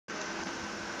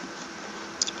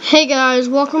Hey guys,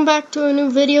 welcome back to a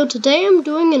new video. Today I'm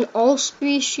doing an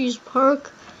all-species park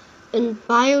in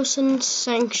Biosin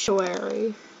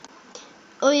Sanctuary.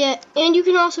 Oh yeah, and you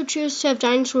can also choose to have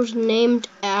dinosaurs named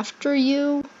after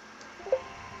you.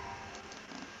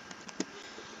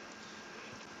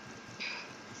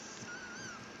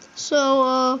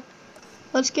 So,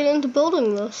 let's get into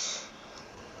building this.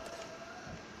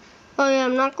 Oh yeah,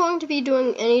 I'm not going to be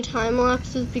doing any time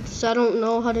lapses because I don't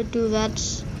know how to do that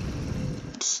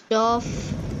stuff.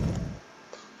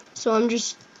 So I'm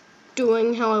just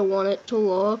doing how I want it to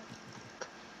look.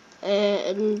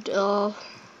 And, I'm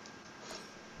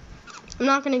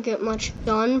not gonna get much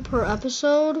done per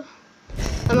episode.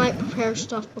 I might prepare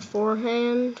stuff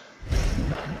beforehand.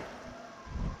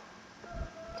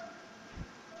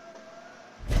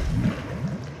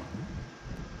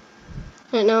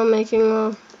 Right now I'm making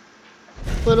a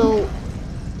little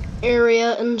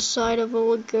area inside of a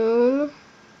lagoon.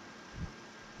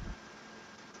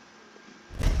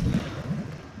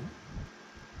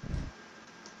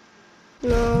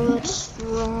 No, that's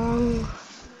wrong.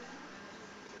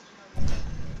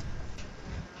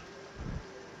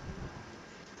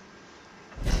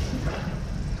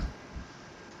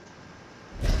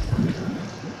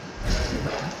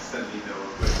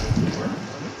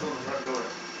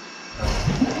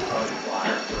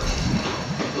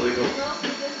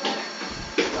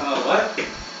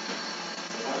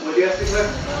 What do you have to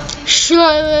say?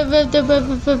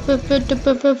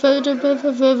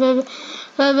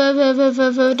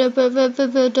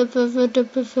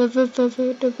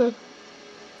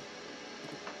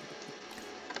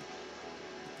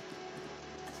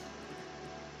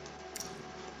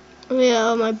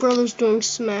 Yeah, my brother's doing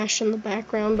Smash in the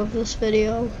background of this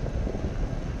video.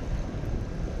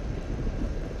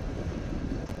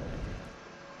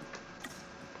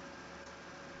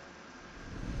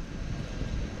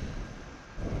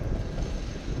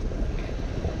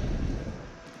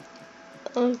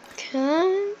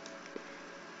 Okay.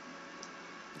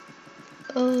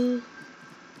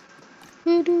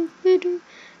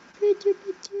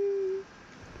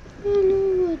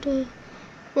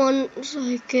 Once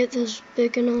I get this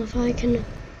big enough, I can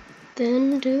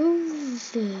then do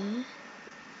this.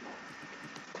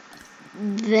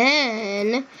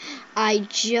 Then I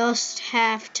just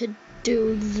have to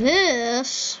do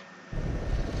this.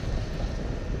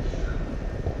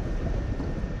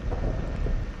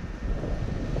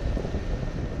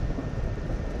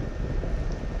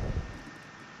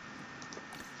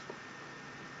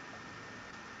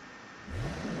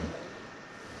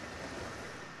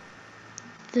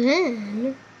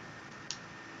 Then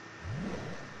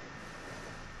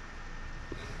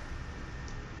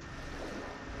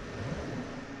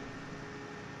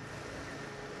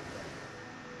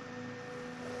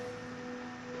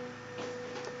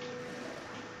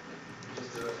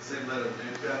Just the same letter of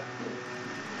name, yeah.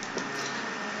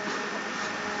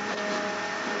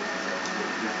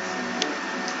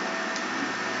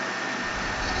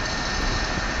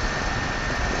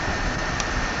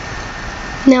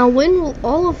 now when will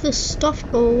all of this stuff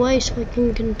go away so I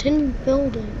can continue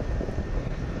building?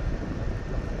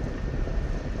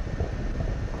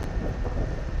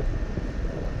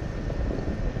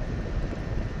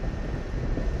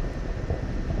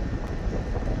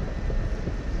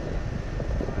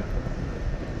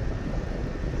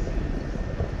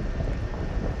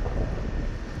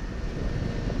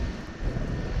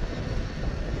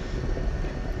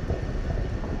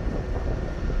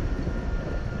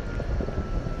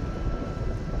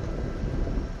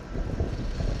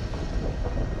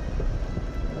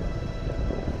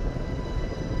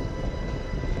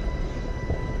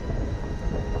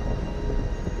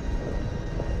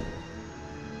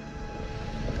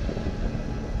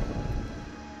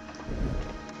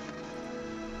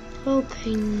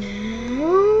 Okay,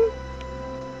 now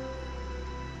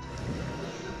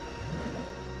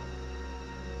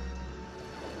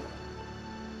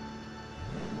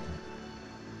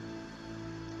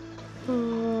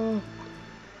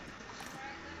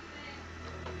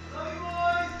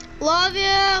love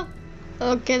you.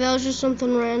 Okay, that was just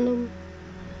something random.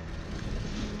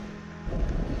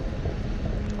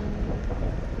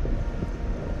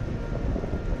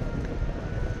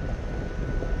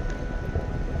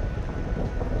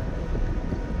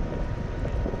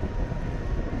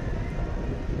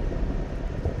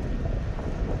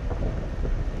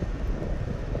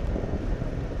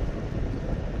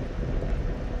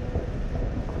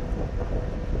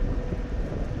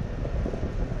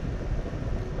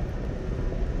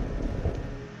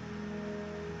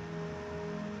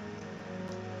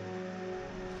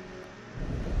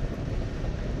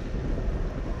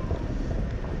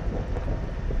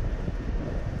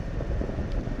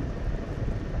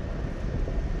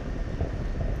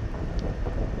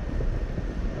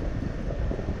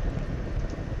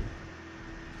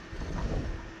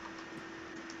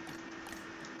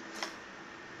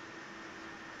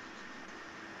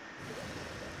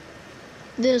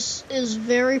 This is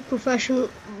very professional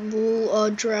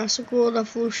Jurassic World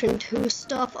Evolution 2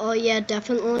 stuff. Oh yeah,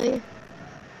 definitely.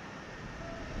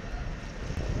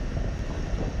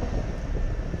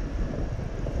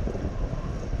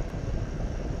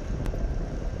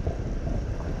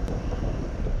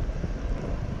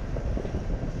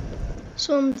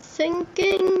 So I'm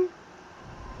thinking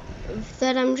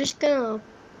that I'm just gonna...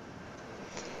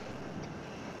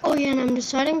 Oh yeah, and I'm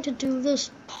deciding to do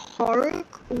this park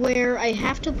where I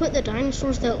have to put the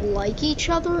dinosaurs that like each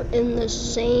other in the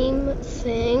same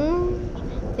thing.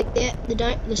 Like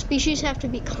the species have to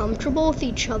be comfortable with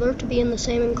each other to be in the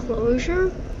same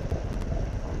enclosure.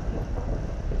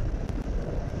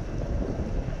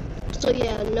 So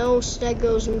yeah, no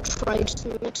stegos and trites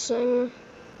mixing.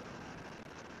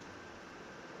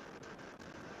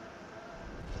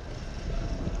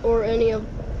 Or any of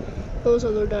those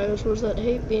other dinosaurs that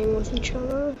hate being with each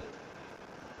other.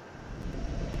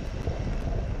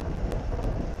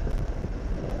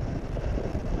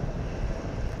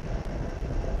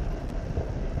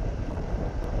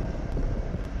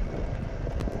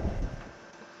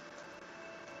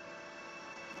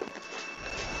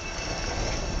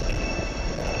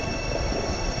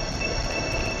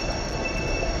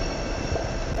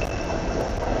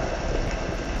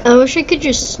 I wish I could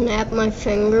just snap my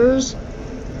fingers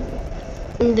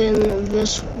and then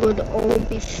this would all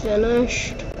be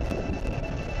finished.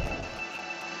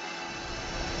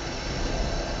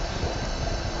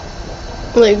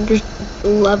 Like just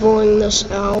leveling this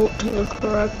out to the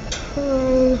correct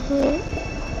height.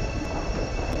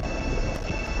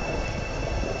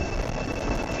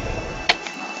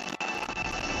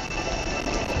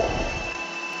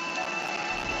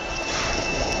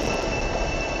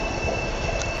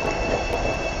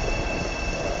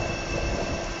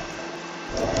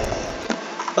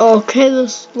 Okay,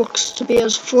 this looks to be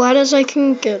as flat as I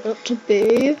can get it to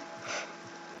be.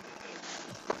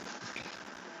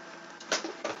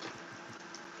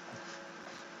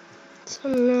 So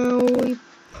now we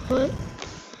put...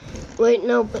 Wait,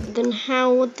 no, but then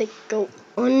how would they go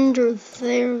under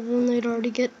there? Then they'd already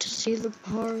get to see the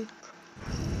park.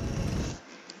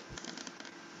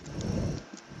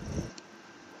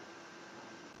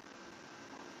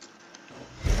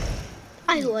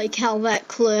 I like how that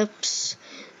clips.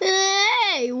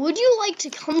 Hey, would you like to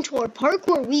come to our park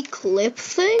where we clip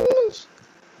things?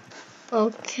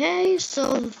 Okay,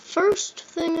 so the first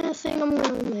thing I think I'm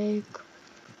gonna make.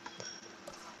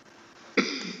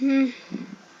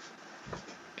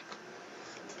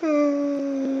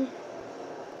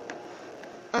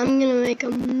 I'm gonna make a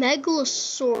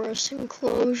Megalosaurus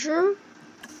enclosure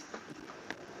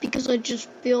because I just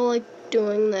feel like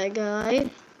doing that guy.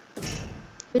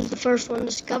 Who's the first one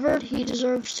discovered? He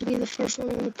deserves to be the first one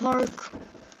in the park.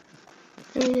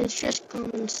 I mean, it's just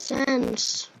common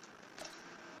sense.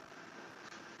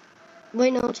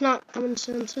 Wait, no, it's not common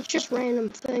sense. It's just random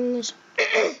things.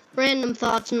 Random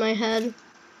thoughts in my head.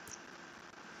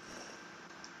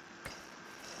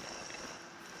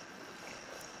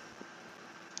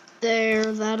 There,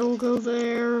 that'll go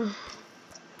there.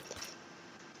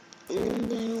 And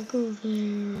that'll go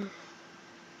there.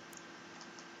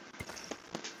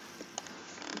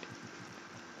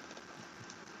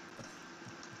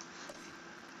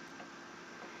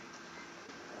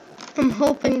 I'm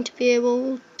hoping to be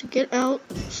able to get out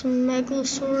some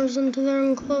Megalosaurs into their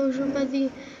enclosure by the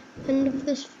end of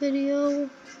this video.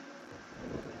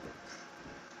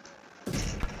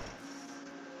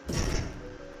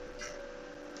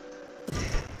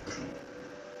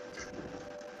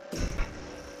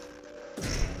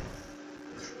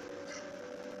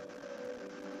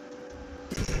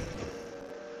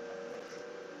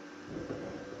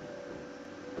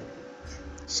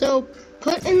 So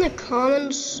put in the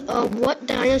comments what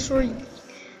dinosaur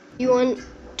you want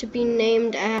to be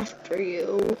named after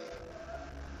you.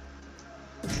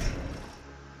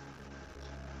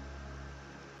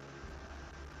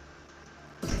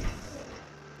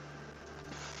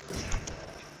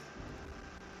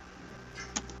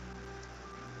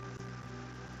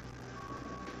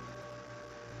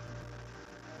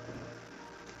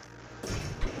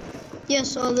 Yeah,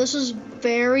 so this is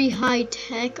very high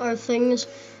tech. Our things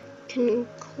can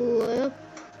clip.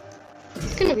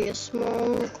 It's gonna be a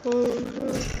small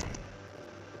enclosure.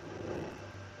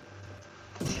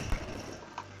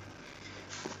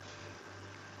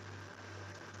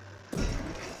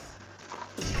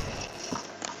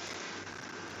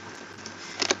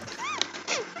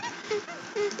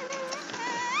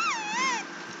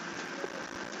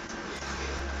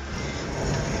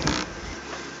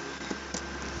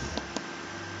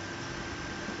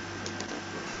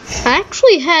 I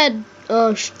actually had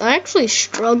I actually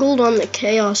struggled on the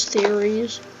chaos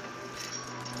theories.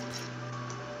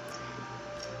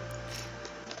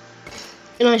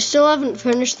 And I still haven't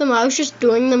finished them. I was just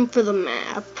doing them for the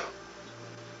map.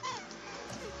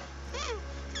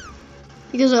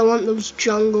 Because I want those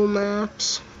jungle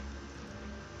maps.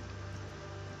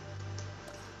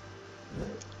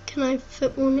 Can I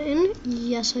fit one in?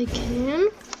 Yes, I can.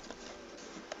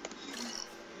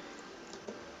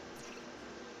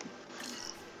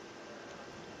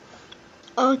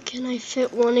 Can I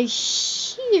fit one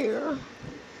here?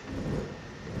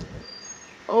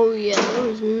 Oh yeah, there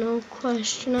was no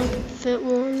question I could fit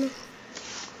one.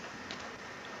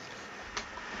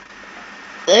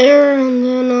 There, and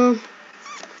then,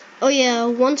 oh yeah,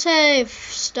 once I've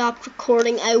stopped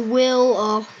recording, I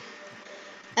will,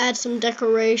 add some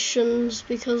decorations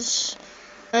because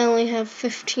I only have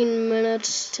 15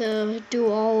 minutes to do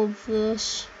all of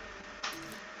this.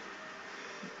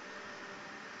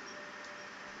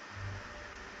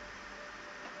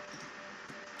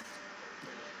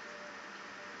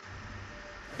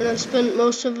 And I've spent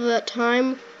most of that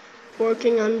time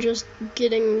working on just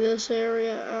getting this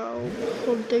area out,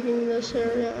 or digging this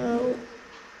area out.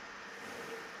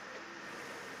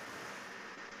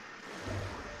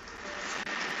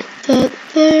 That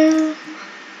there,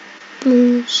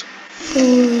 Blue's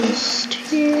Forest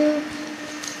here.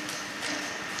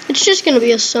 It's just gonna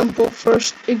be a simple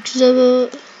first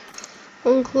exhibit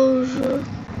enclosure.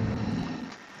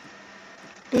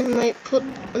 And I might put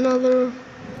another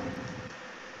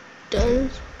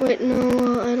wait,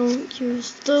 no, I don't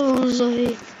use those.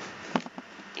 I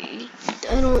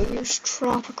don't use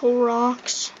tropical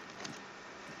rocks.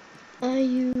 I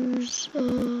use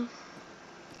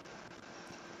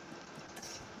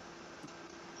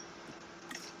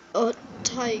a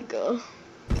taiga.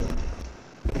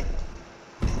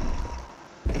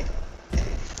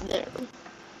 There.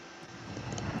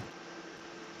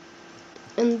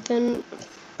 And then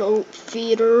goat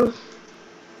feeder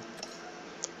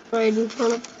right in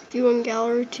front of the viewing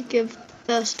gallery to give the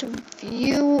best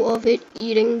view of it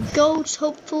eating goats,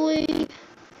 hopefully.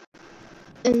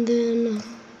 And then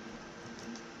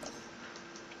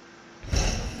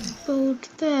build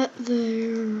that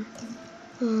there.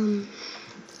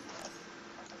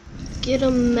 Get a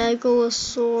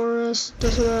megalosaurus,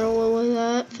 doesn't matter what way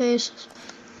that faces.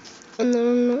 And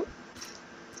then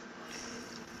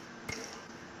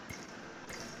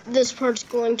this part's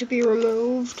going to be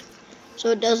removed, so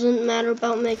it doesn't matter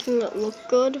about making it look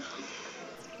good.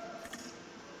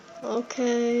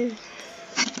 Okay.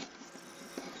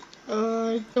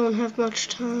 I don't have much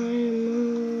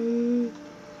time.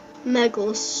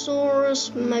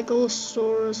 Megalosaurus,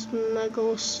 Megalosaurus,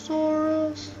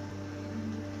 Megalosaurus.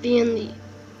 Be in the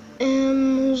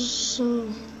M's, so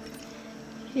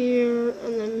here,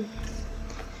 and then,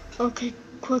 okay,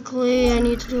 quickly, I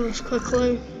need to do this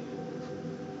quickly.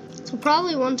 So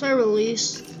probably once I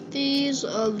release these,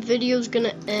 the video's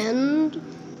gonna end.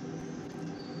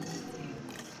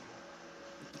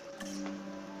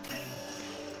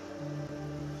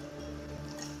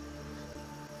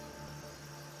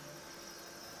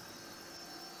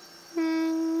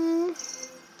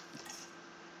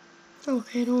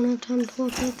 Okay, I don't have time to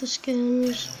look at the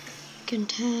skins. Skin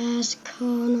task. Oh,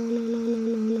 no, no, no, no,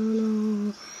 no, no,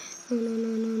 no. No, no,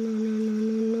 no, no,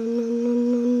 no, no,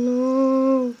 no,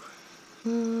 no,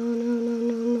 no, no, no,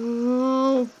 no,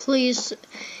 no. Please,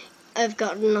 I've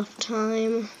got enough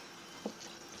time.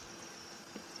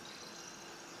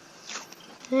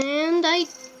 And I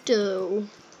do.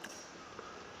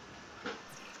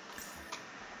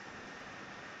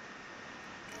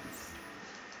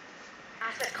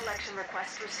 Asset collection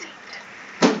request received.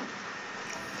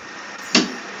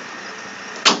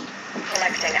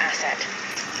 Collecting asset.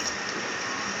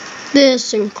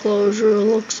 This enclosure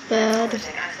looks bad.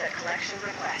 Collecting asset collection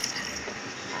request.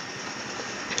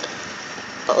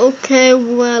 Okay,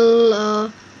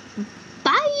 well,